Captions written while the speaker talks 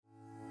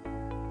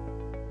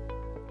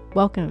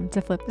Welcome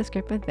to Flip the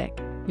Script with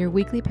Vic, your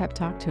weekly pep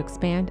talk to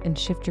expand and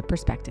shift your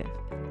perspective.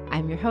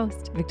 I'm your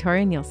host,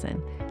 Victoria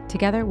Nielsen.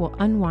 Together, we'll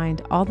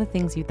unwind all the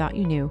things you thought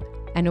you knew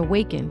and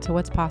awaken to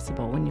what's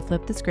possible when you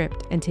flip the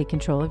script and take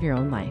control of your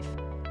own life.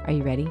 Are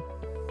you ready?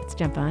 Let's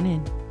jump on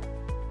in.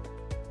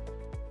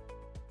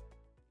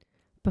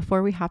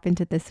 Before we hop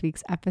into this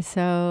week's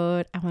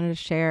episode, I wanted to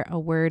share a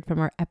word from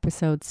our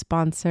episode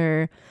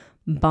sponsor,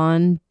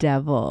 Bon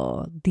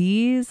Devil.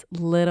 These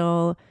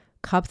little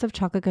cups of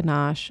chocolate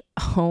ganache,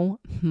 oh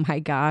my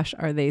gosh,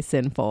 are they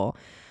sinful.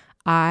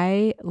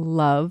 I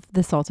love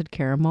the salted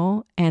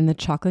caramel, and the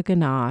chocolate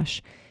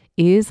ganache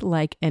is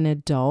like an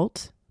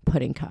adult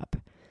pudding cup,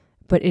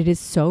 but it is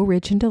so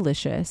rich and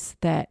delicious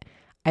that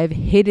I've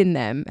hidden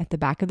them at the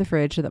back of the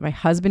fridge so that my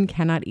husband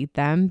cannot eat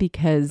them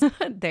because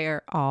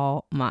they're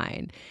all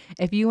mine.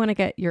 If you want to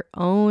get your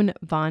own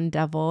Bon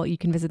Devil, you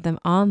can visit them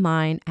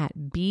online at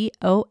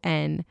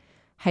bon-devil.com.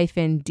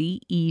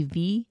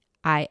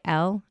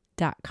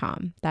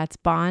 That's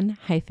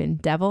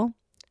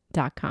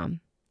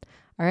bon-devil.com.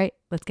 All right,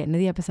 let's get into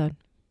the episode.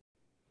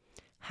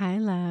 Hi,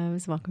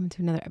 loves. Welcome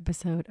to another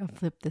episode of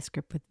Flip the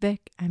Script with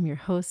Vic. I'm your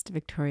host,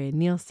 Victoria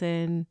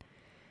Nielsen.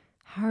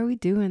 How are we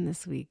doing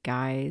this week,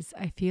 guys?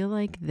 I feel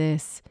like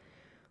this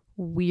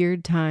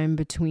weird time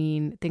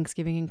between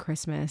Thanksgiving and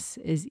Christmas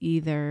is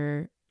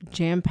either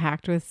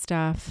jam-packed with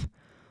stuff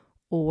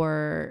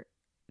or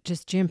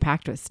just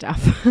jam-packed with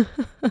stuff.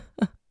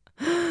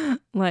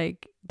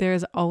 Like,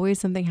 there's always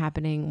something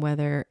happening,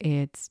 whether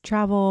it's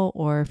travel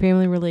or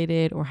family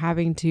related or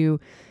having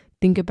to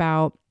think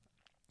about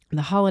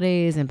the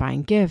holidays and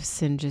buying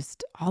gifts and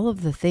just all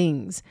of the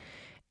things.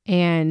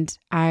 And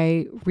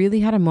I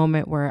really had a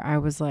moment where I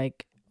was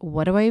like,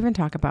 what do I even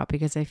talk about?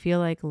 Because I feel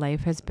like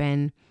life has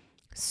been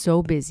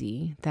so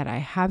busy that I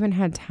haven't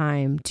had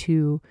time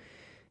to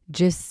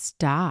just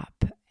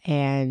stop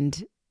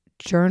and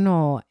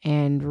journal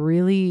and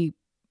really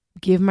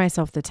give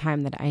myself the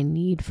time that I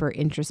need for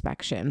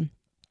introspection.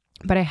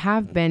 But I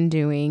have been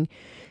doing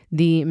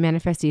the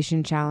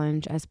manifestation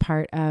challenge as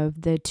part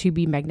of the To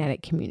Be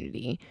Magnetic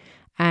community.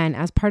 And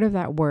as part of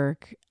that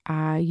work,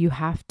 you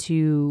have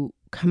to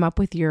come up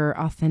with your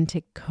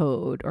authentic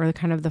code, or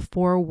kind of the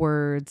 4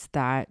 words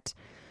that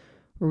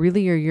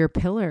really are your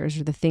pillars,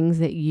 or the things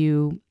that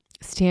you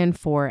stand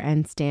for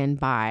and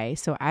stand by.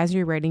 So as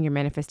you're writing your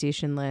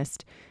manifestation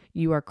list,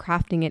 you are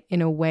crafting it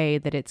in a way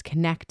that it's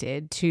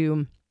connected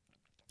to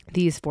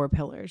these 4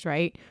 pillars,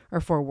 right?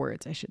 Or 4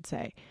 words, I should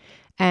say.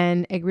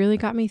 And it really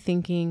got me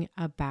thinking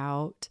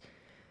about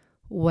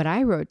what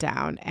I wrote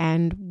down.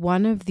 And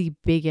one of the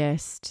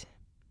biggest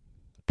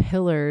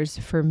pillars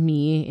for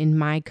me in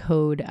my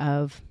code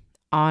of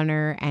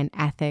honor and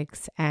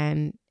ethics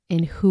and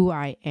in who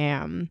I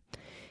am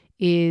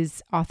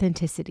is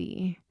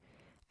authenticity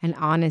and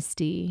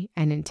honesty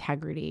and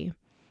integrity.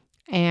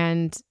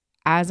 And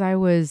as I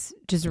was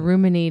just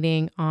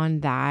ruminating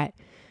on that,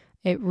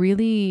 it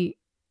really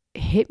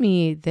hit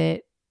me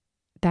that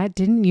that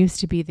didn't used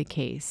to be the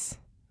case.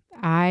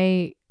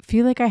 I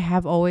feel like I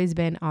have always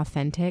been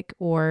authentic,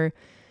 or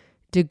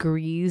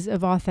degrees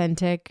of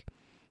authentic,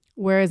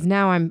 whereas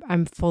now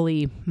I'm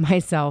fully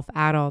myself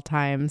at all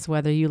times,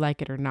 whether you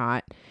like it or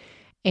not.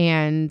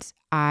 And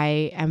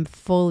I am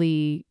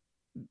fully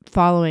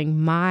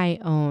following my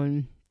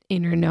own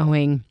inner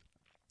knowing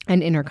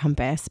and inner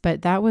compass.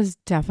 But that was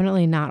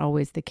definitely not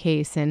always the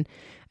case. And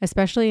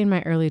especially in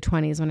my early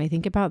 20s, when I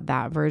think about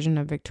that version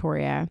of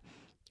Victoria,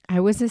 I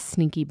was a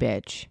sneaky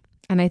bitch.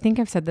 And I think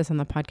I've said this on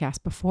the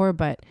podcast before,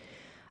 but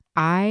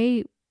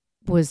I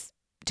was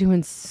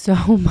doing so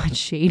much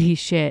shady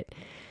shit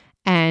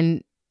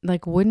and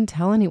like wouldn't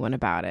tell anyone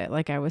about it.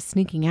 Like, I was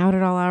sneaking out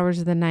at all hours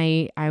of the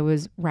night. I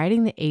was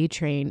riding the A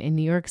train in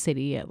New York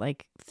City at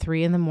like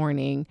 3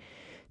 a.m.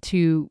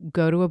 to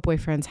go to a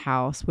boyfriend's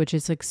house, which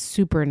is like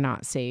super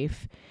not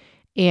safe.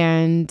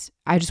 And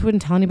I just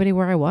wouldn't tell anybody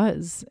where I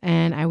was.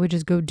 And I would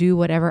just go do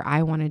whatever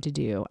I wanted to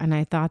do. And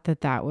I thought that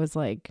that was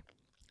like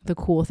the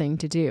cool thing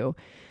to do.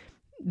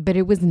 But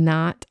it was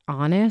not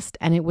honest,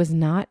 and it was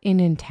not in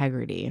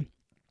integrity.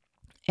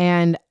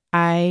 And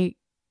I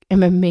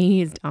am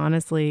amazed,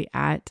 honestly,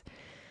 at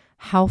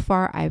how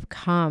far I've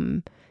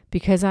come,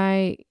 because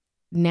I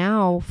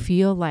now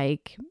feel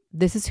like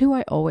this is who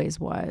I always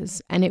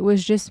was. And it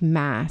was just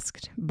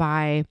masked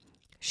by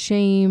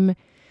shame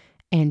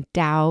and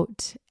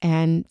doubt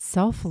and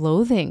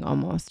self-loathing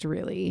almost,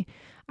 really.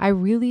 I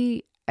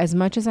really, as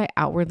much as I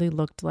outwardly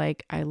looked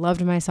like I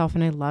loved myself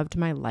and I loved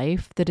my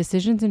life, the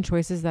decisions and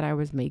choices that I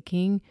was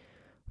making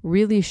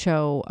really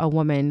show a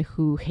woman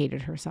who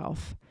hated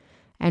herself,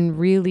 and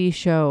really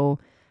show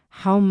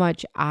how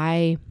much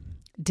I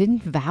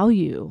didn't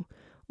value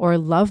or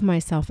love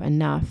myself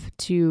enough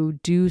to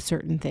do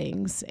certain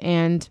things.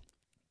 And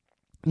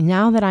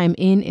now that I'm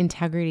in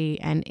integrity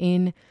and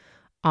in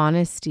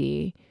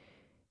honesty,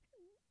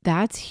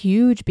 that's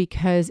huge,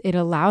 because it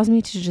allows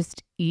me to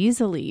just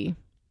easily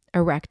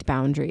erect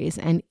boundaries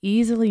and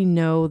easily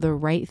know the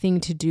right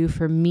thing to do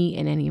for me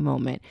in any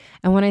moment.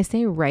 And when I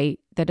say right,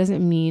 that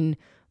doesn't mean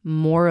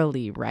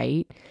morally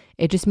right.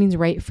 It just means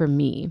right for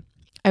me.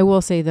 I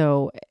will say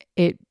though,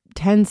 it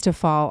tends to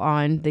fall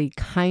on the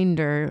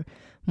kinder,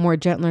 more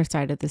gentler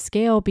side of the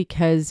scale,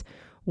 because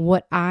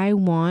what I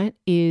want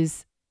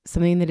is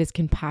something that is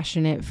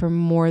compassionate for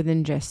more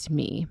than just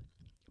me.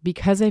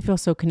 Because I feel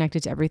so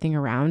connected to everything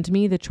around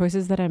me, the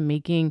choices that I'm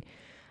making,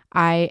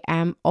 I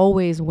am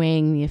always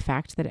weighing the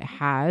effect that it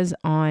has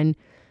on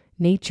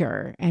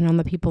nature and on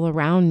the people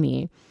around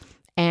me.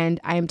 And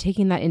I am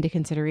taking that into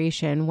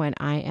consideration when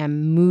I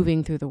am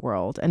moving through the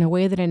world in a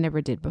way that I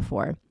never did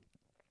before.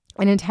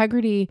 And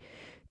integrity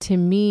to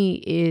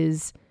me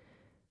is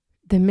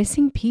the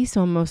missing piece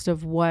almost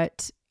of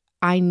what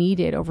I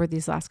needed over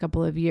these last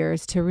couple of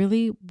years to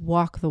really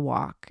walk the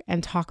walk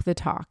and talk the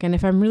talk. And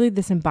if I'm really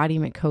this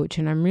embodiment coach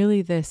and I'm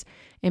really this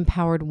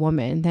empowered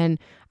woman, then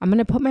I'm going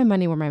to put my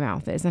money where my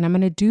mouth is, and I'm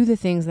going to do the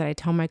things that I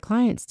tell my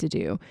clients to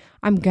do.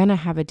 I'm going to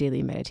have a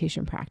daily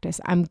meditation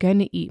practice. I'm going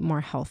to eat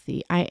more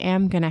healthy. I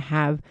am going to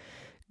have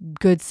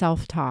good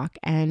self-talk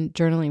and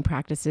journaling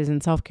practices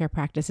and self-care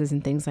practices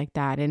and things like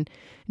that. And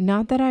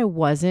not that I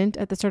wasn't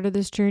at the start of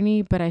this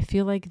journey, but I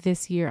feel like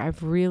this year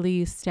I've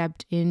really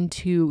stepped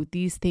into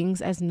these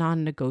things as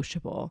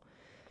non-negotiable.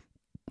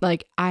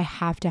 Like I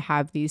have to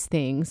have these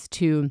things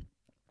to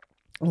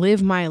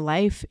live my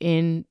life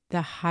in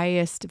the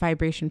highest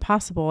vibration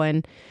possible.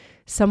 And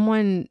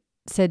someone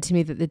said to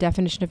me that the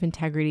definition of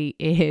integrity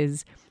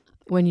is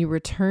when you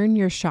return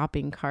your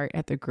shopping cart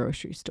at the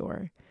grocery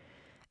store.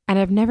 And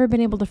I've never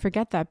been able to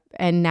forget that.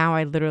 And now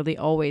I literally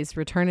always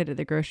return it at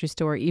the grocery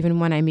store, even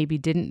when I maybe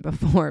didn't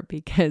before,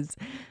 because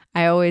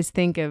I always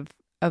think of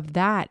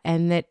that,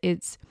 and that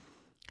it's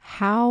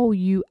how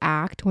you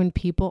act when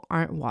people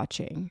aren't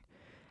watching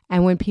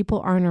and when people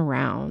aren't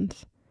around.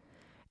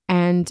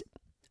 And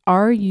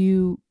are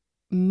you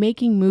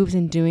making moves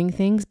and doing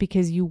things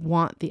because you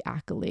want the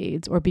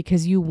accolades or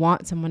because you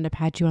want someone to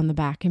pat you on the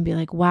back and be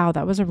like, wow,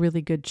 that was a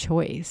really good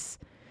choice?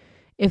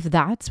 If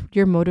that's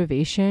your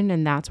motivation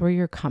and that's where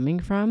you're coming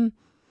from,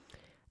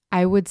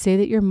 I would say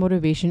that your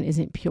motivation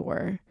isn't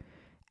pure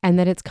and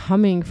that it's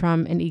coming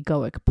from an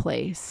egoic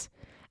place.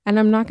 And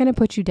I'm not going to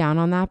put you down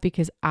on that,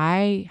 because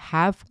I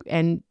have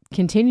and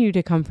continue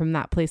to come from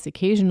that place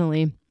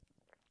occasionally.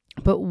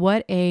 But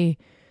what a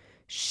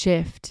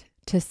shift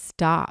to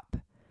stop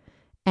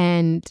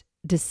and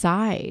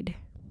decide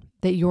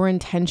that your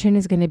intention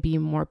is going to be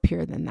more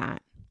pure than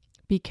that,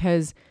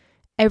 because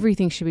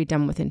everything should be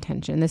done with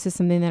intention. This is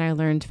something that I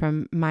learned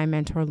from my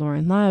mentor,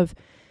 Lauren Love.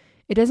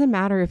 It doesn't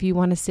matter if you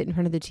want to sit in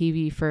front of the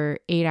TV for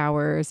 8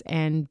 hours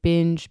and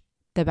binge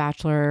The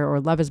Bachelor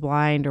or Love is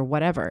Blind or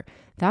whatever.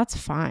 That's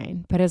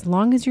fine. But as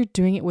long as you're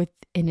doing it with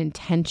an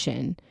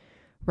intention,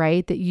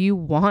 right? That you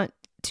want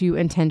to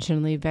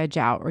intentionally veg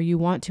out, or you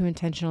want to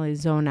intentionally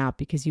zone out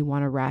because you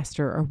want to rest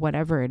or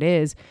whatever it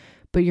is,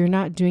 but you're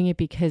not doing it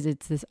because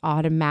it's this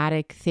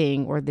automatic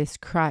thing or this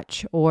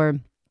crutch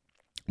or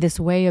this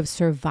way of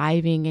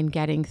surviving and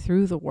getting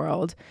through the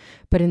world,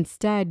 but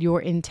instead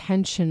you're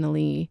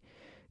intentionally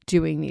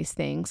doing these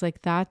things.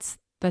 Like that's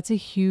a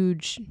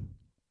huge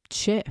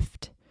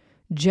shift.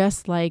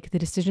 Just like the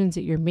decisions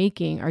that you're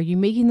making, are you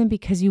making them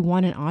because you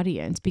want an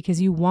audience,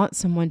 because you want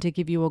someone to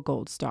give you a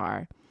gold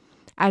star?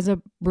 As a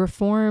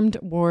reformed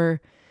or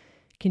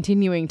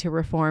continuing to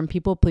reform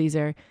people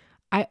pleaser,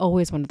 I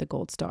always wanted the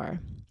gold star.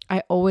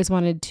 I always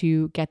wanted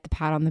to get the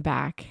pat on the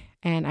back,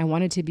 and I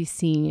wanted to be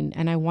seen,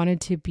 and I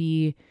wanted to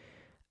be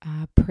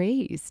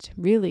praised,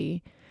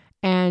 really.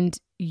 And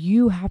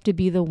you have to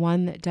be the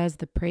one that does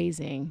the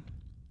praising.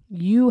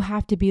 You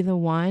have to be the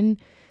one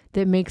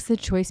that makes the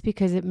choice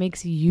because it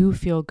makes you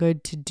feel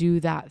good to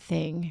do that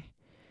thing.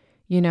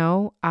 You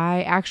know,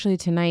 I actually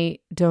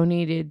tonight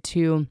donated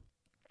to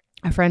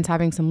a friend's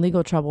having some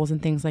legal troubles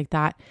and things like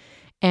that.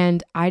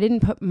 And I didn't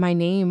put my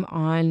name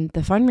on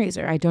the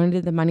fundraiser. I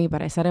donated the money,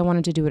 but I said I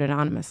wanted to do it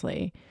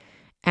anonymously.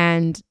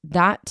 And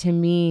that to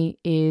me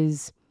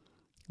is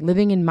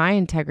living in my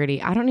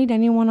integrity. I don't need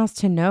anyone else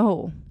to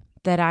know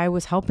that I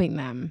was helping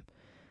them.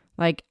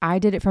 Like, I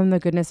did it from the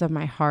goodness of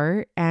my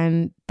heart,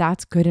 and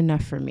that's good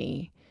enough for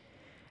me.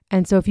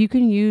 And so if you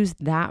can use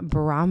that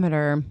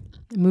barometer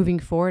moving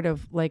forward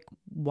of like,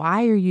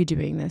 why are you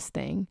doing this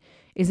thing?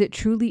 Is it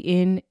truly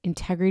in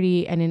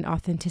integrity and in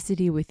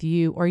authenticity with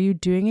you? Or are you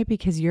doing it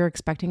because you're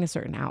expecting a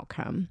certain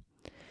outcome?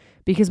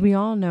 Because we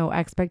all know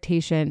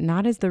expectation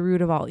not is the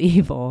root of all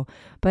evil,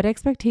 but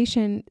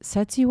expectation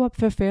sets you up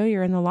for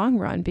failure in the long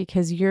run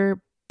because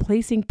you're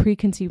placing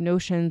preconceived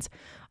notions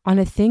on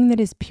a thing that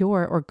is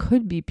pure or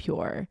could be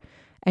pure.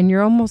 And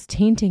you're almost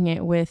tainting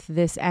it with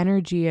this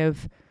energy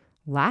of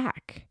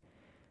lack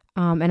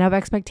and of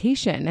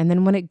expectation. And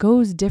then when it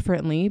goes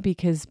differently,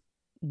 because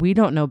we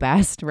don't know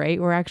best, right?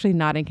 We're actually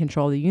not in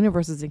control. The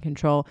universe is in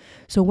control.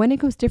 So when it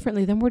goes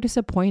differently, then we're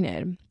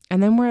disappointed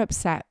and then we're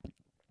upset.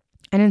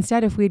 And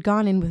instead, if we had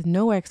gone in with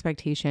no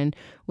expectation,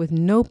 with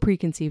no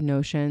preconceived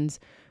notions,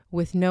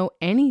 with no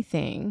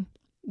anything,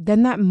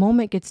 then that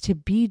moment gets to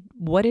be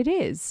what it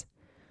is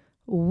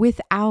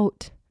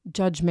without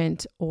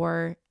judgment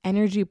or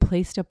energy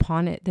placed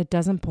upon it that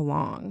doesn't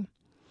belong.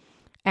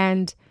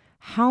 And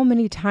how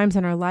many times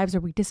in our lives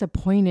are we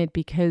disappointed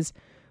because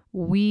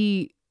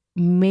we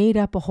made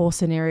up a whole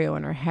scenario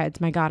in our heads.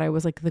 My God, I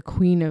was like the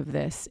queen of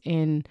this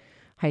in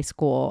high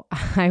school.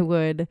 I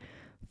would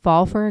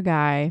fall for a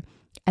guy,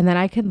 and then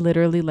I could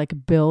literally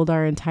like build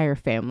our entire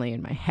family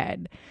in my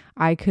head.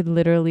 I could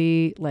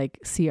literally like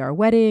see our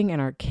wedding and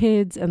our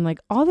kids and like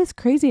all this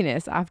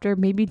craziness after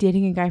maybe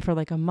dating a guy for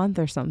like a month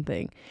or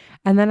something.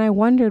 And then I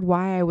wondered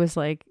why I was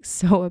like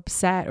so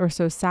upset or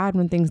so sad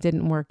when things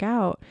didn't work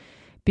out,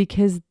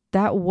 because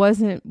that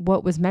wasn't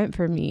what was meant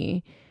for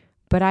me.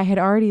 But I had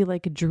already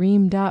like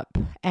dreamed up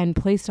and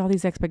placed all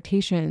these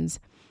expectations,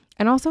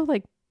 and also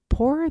like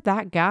poor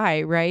that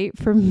guy, right?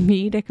 For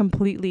me to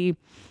completely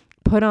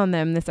put on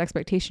them this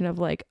expectation of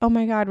like, oh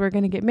my God, we're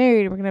going to get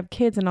married, we're going to have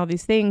kids and all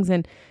these things.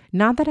 And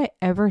not that I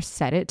ever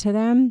said it to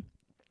them,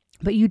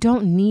 but you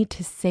don't need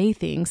to say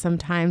things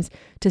sometimes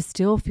to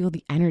still feel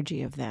the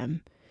energy of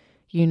them.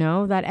 You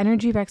know, that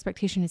energy of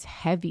expectation is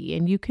heavy,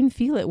 and you can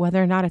feel it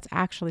whether or not it's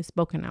actually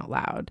spoken out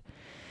loud.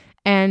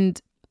 And,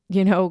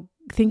 you know,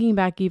 thinking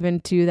back even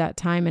to that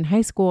time in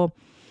high school,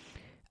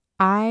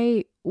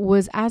 I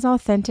was as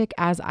authentic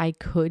as I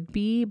could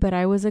be, but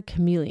I was a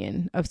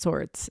chameleon of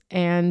sorts.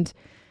 And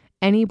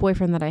any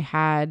boyfriend that I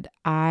had,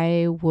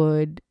 I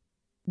would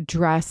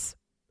dress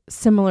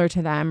similar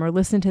to them or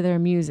listen to their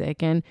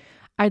music. And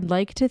I'd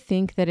like to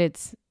think that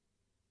it's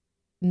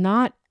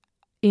not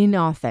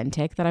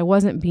inauthentic, that I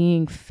wasn't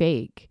being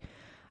fake.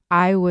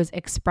 I was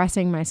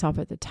expressing myself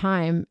at the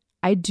time.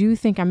 I do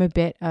think I'm a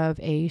bit of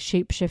a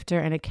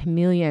shapeshifter and a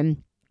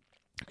chameleon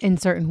in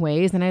certain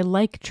ways. And I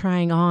like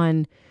trying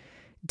on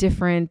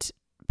different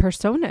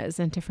personas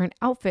and different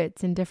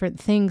outfits and different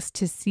things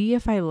to see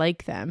if I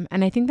like them.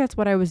 And I think that's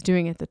what I was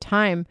doing at the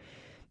time.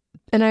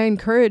 And I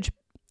encourage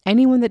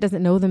anyone that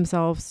doesn't know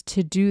themselves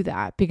to do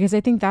that, because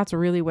I think that's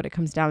really what it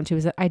comes down to,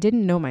 is that I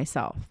didn't know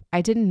myself.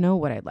 I didn't know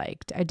what I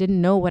liked. I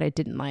didn't know what I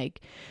didn't like.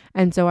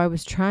 And so I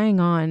was trying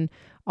on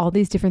all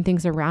these different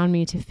things around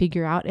me to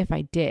figure out if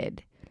I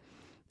did.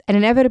 And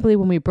inevitably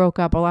when we broke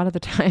up, a lot of the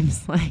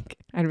times, like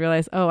I'd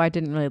realize, oh, I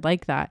didn't really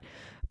like that.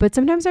 But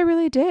sometimes I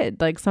really did.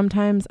 Like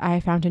sometimes I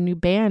found a new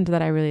band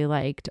that I really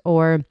liked,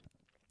 or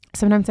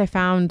sometimes I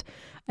found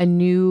a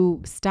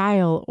new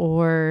style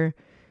or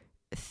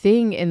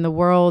thing in the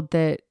world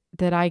that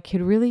I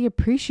could really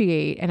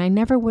appreciate, and I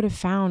never would have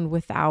found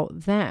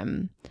without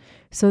them.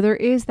 So there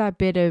is that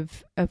bit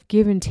of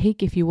give and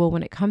take, if you will,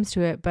 when it comes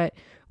to it. But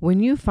when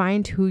you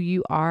find who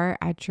you are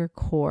at your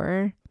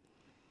core,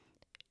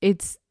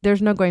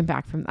 there's no going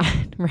back from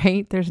that,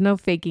 right? There's no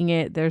faking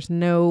it. There's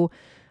no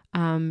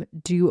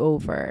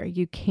do-over.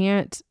 You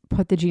can't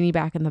put the genie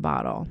back in the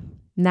bottle.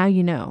 Now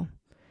you know.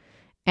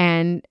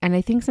 And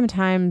I think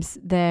sometimes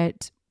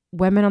that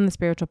women on the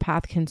spiritual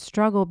path can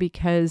struggle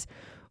because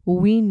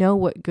we know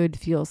what good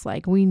feels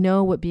like. We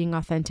know what being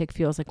authentic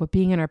feels like, what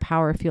being in our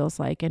power feels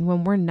like. And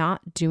when we're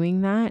not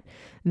doing that,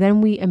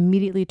 then we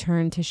immediately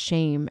turn to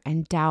shame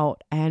and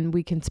doubt, and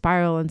we can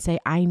spiral and say,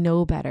 I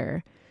know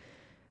better.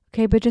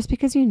 Okay, but just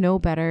because you know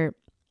better,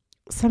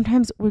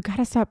 sometimes we've got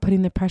to stop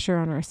putting the pressure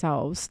on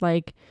ourselves.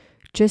 Like,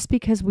 just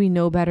because we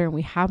know better and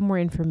we have more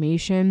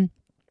information,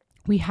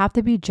 we have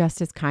to be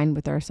just as kind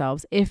with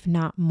ourselves, if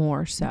not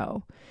more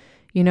so.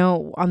 You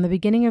know, on the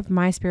beginning of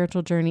my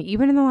spiritual journey,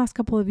 even in the last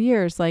couple of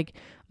years, like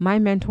my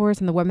mentors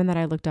and the women that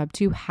I looked up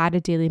to had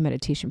a daily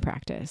meditation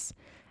practice.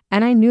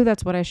 And I knew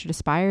that's what I should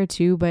aspire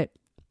to, but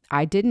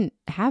I didn't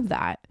have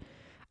that.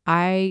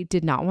 I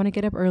did not want to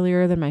get up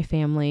earlier than my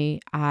family.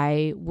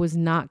 I was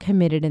not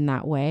committed in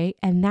that way.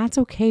 And that's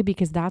okay,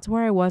 because that's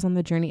where I was on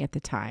the journey at the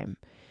time.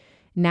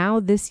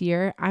 Now this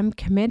year, I'm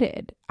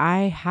committed. I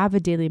have a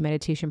daily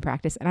meditation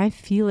practice, and I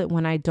feel it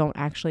when I don't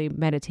actually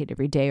meditate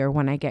every day or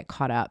when I get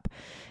caught up.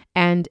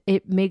 And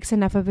it makes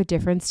enough of a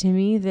difference to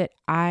me that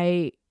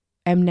I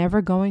am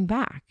never going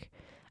back.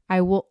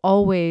 I will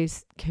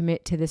always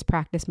commit to this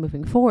practice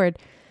moving forward,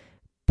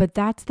 but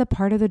that's the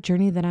part of the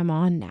journey that I'm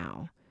on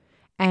now.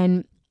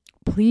 And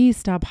please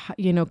stop,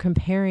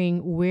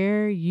 comparing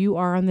where you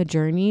are on the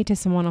journey to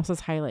someone else's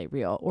highlight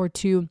reel or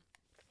to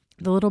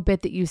the little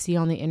bit that you see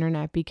on the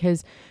internet,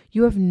 because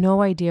you have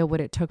no idea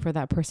what it took for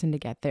that person to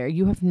get there.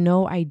 You have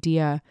no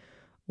idea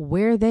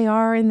where they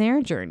are in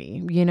their journey.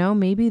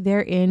 Maybe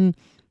they're in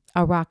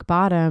a rock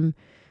bottom,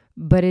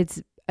 but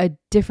it's a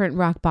different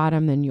rock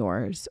bottom than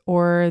yours,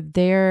 or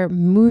they're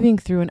moving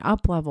through an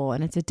up level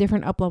and it's a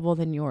different up level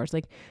than yours.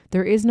 Like,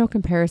 there is no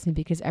comparison,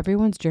 because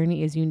everyone's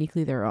journey is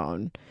uniquely their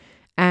own.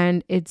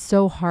 And it's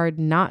so hard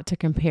not to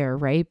compare,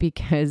 right?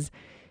 Because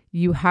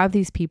you have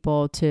these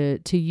people, to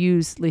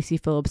use Lacy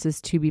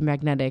Phillips's To Be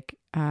Magnetic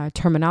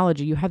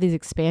terminology, you have these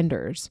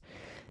expanders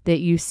that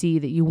you see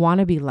that you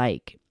want to be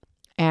like.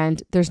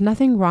 And there's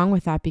nothing wrong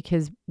with that,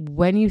 because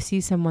when you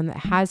see someone that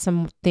has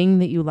something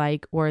that you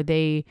like, or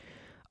they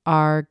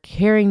are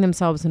carrying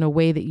themselves in a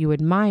way that you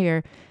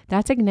admire,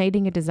 that's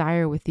igniting a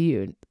desire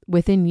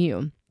within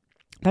you.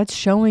 That's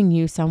showing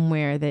you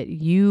somewhere that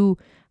you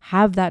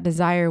have that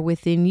desire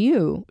within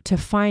you to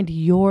find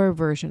your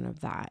version of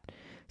that.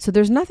 So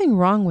there's nothing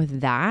wrong with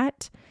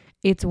that.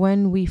 It's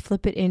when we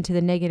flip it into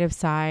the negative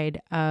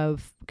side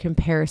of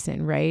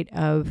comparison, right?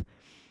 Of,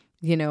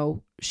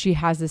 she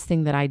has this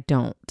thing that I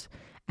don't.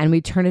 And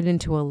we turn it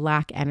into a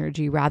lack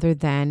energy rather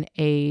than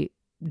a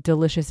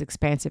delicious,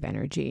 expansive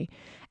energy.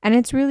 And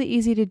it's really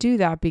easy to do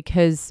that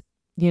because,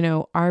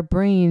 our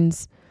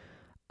brains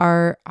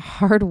are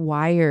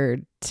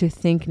hardwired to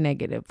think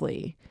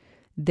negatively.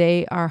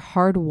 They are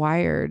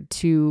hardwired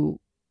to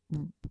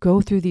go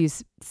through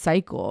these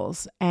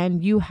cycles,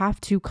 and you have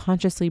to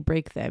consciously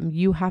break them.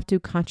 You have to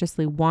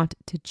consciously want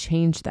to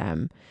change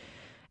them.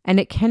 And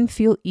it can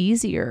feel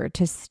easier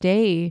to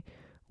stay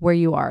where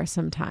you are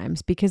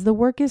sometimes because the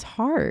work is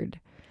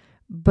hard,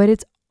 but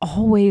it's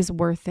always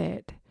worth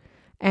it.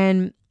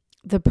 And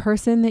the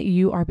person that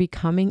you are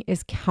becoming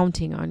is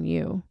counting on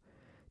you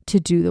to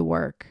do the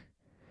work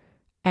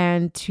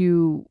and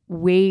to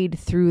wade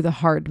through the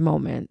hard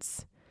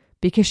moments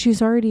because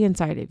she's already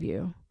inside of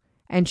you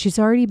and she's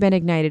already been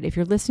ignited. If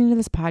you're listening to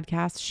this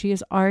podcast, she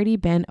has already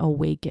been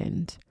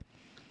awakened.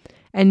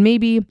 And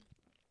maybe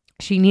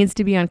she needs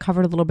to be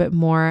uncovered a little bit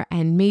more,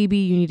 and maybe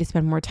you need to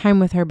spend more time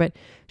with her, but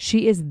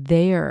she is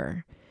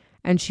there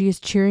and she is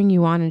cheering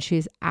you on and she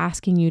is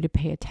asking you to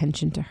pay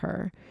attention to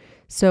her.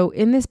 So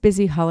in this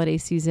busy holiday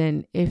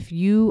season, if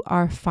you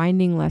are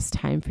finding less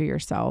time for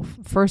yourself,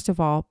 first of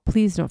all,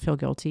 please don't feel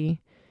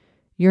guilty.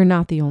 You're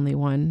not the only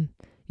one.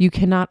 You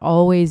cannot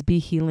always be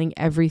healing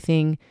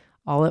everything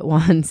all at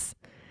once.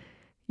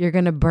 You're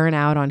going to burn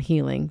out on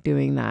healing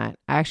doing that.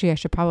 Actually, I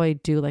should probably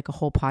do like a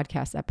whole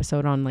podcast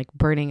episode on like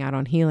burning out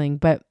on healing.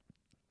 But,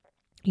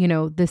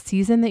 the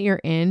season that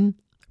you're in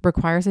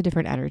requires a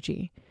different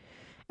energy.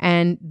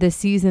 And the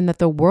season that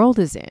the world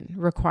is in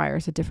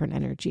requires a different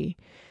energy.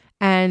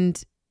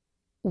 And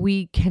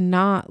we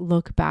cannot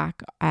look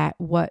back at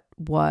what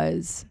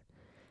was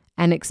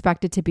and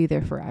expect it to be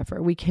there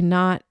forever. We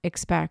cannot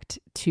expect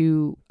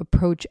to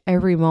approach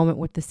every moment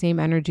with the same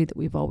energy that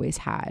we've always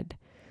had.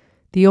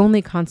 The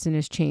only constant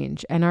is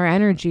change, and our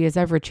energy is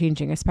ever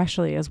changing,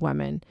 especially as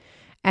women.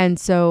 And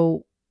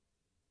so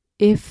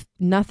if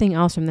nothing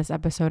else from this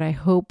episode, I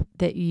hope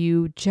that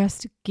you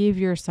just give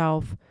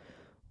yourself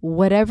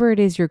whatever it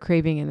is you're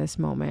craving in this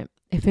moment.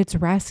 If it's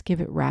rest, give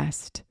it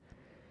rest.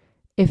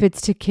 If it's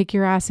to kick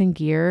your ass in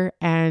gear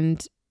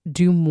and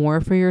do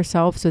more for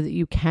yourself so that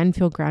you can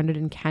feel grounded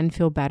and can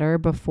feel better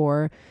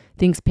before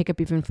things pick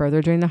up even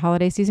further during the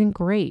holiday season,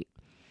 great.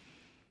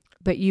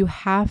 But you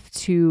have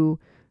to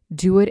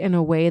do it in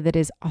a way that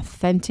is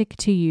authentic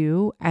to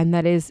you and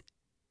that is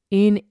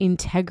in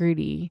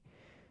integrity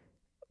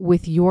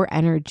with your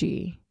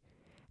energy.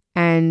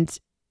 And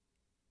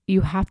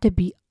you have to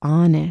be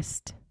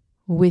honest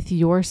with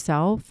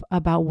yourself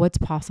about what's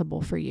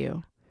possible for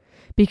you.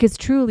 Because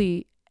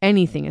truly,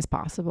 anything is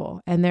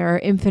possible and there are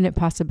infinite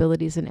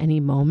possibilities in any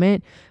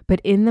moment.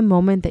 But in the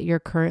moment that you're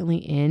currently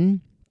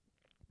in,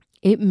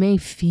 it may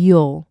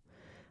feel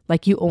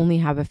like you only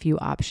have a few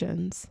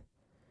options.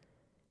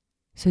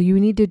 So you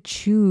need to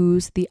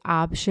choose the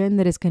option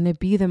that is going to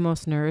be the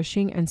most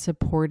nourishing and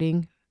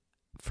supporting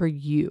for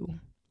you.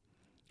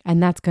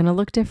 And that's going to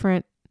look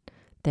different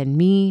than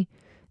me,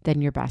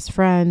 than your best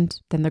friend,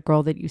 than the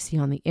girl that you see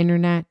on the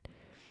internet.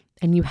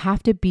 And you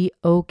have to be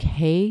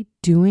okay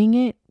doing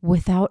it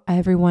without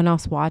everyone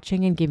else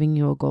watching and giving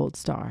you a gold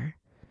star.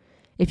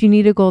 If you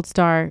need a gold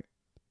star,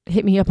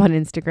 hit me up on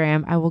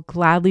Instagram. I will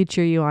gladly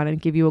cheer you on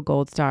and give you a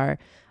gold star.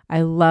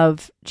 I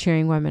love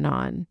cheering women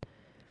on.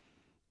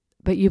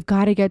 But you've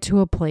got to get to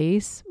a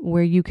place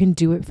where you can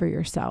do it for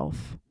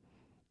yourself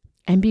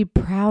and be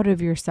proud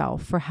of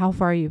yourself for how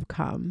far you've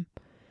come.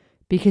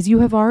 Because you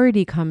have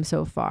already come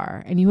so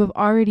far and you have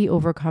already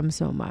overcome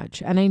so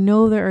much. And I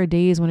know there are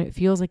days when it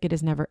feels like it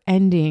is never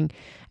ending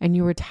and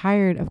you are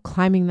tired of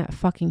climbing that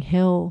fucking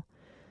hill.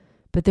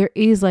 But there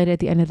is light at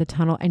the end of the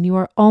tunnel and you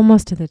are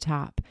almost to the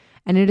top.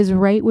 And it is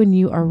right when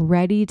you are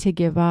ready to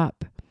give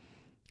up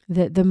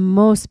that the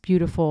most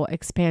beautiful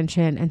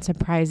expansion and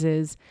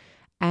surprises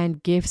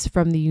and gifts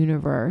from the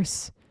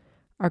universe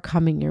are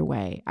coming your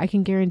way. I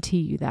can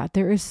guarantee you that.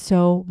 There is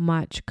so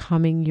much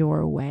coming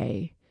your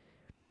way.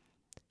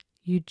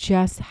 You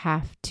just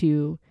have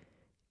to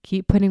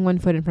keep putting one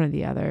foot in front of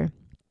the other.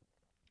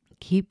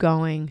 Keep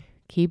going.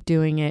 Keep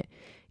doing it.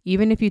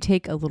 Even if you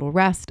take a little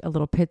rest, a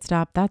little pit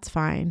stop, that's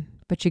fine.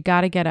 But you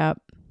got to get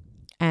up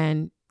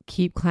and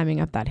keep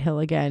climbing up that hill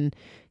again.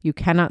 You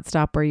cannot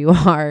stop where you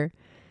are.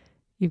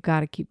 You've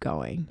got to keep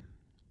going.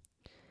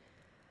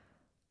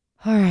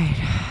 All right.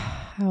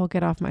 I will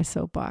get off my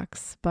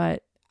soapbox.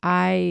 But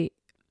I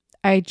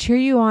cheer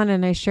you on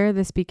and I share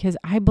this because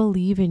I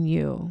believe in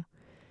you.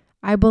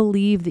 I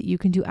believe that you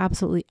can do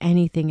absolutely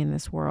anything in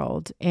this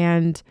world.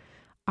 And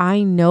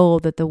I know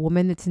that the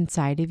woman that's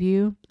inside of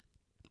you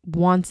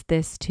wants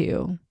this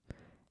too.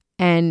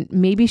 And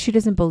maybe she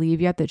doesn't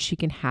believe yet that she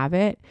can have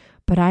it,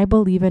 but I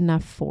believe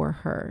enough for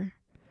her.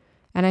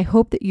 And I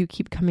hope that you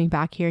keep coming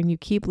back here and you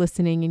keep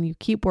listening and you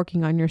keep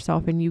working on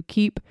yourself and you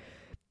keep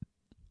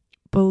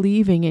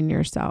believing in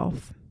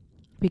yourself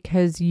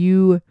because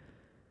you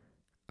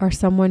are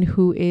someone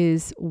who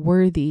is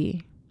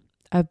worthy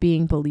of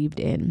being believed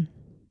in.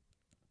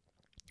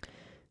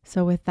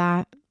 So with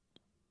that,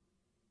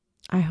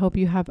 I hope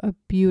you have a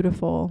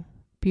beautiful,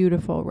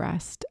 beautiful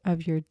rest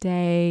of your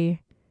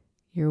day,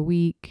 your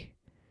week.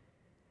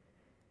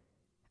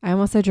 I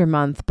almost said your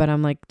month, but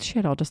I'm like,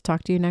 shit, I'll just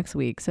talk to you next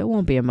week. So it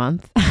won't be a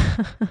month.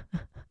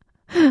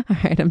 All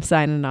right, I'm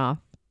signing off.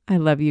 I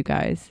love you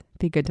guys.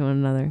 Be good to one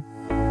another.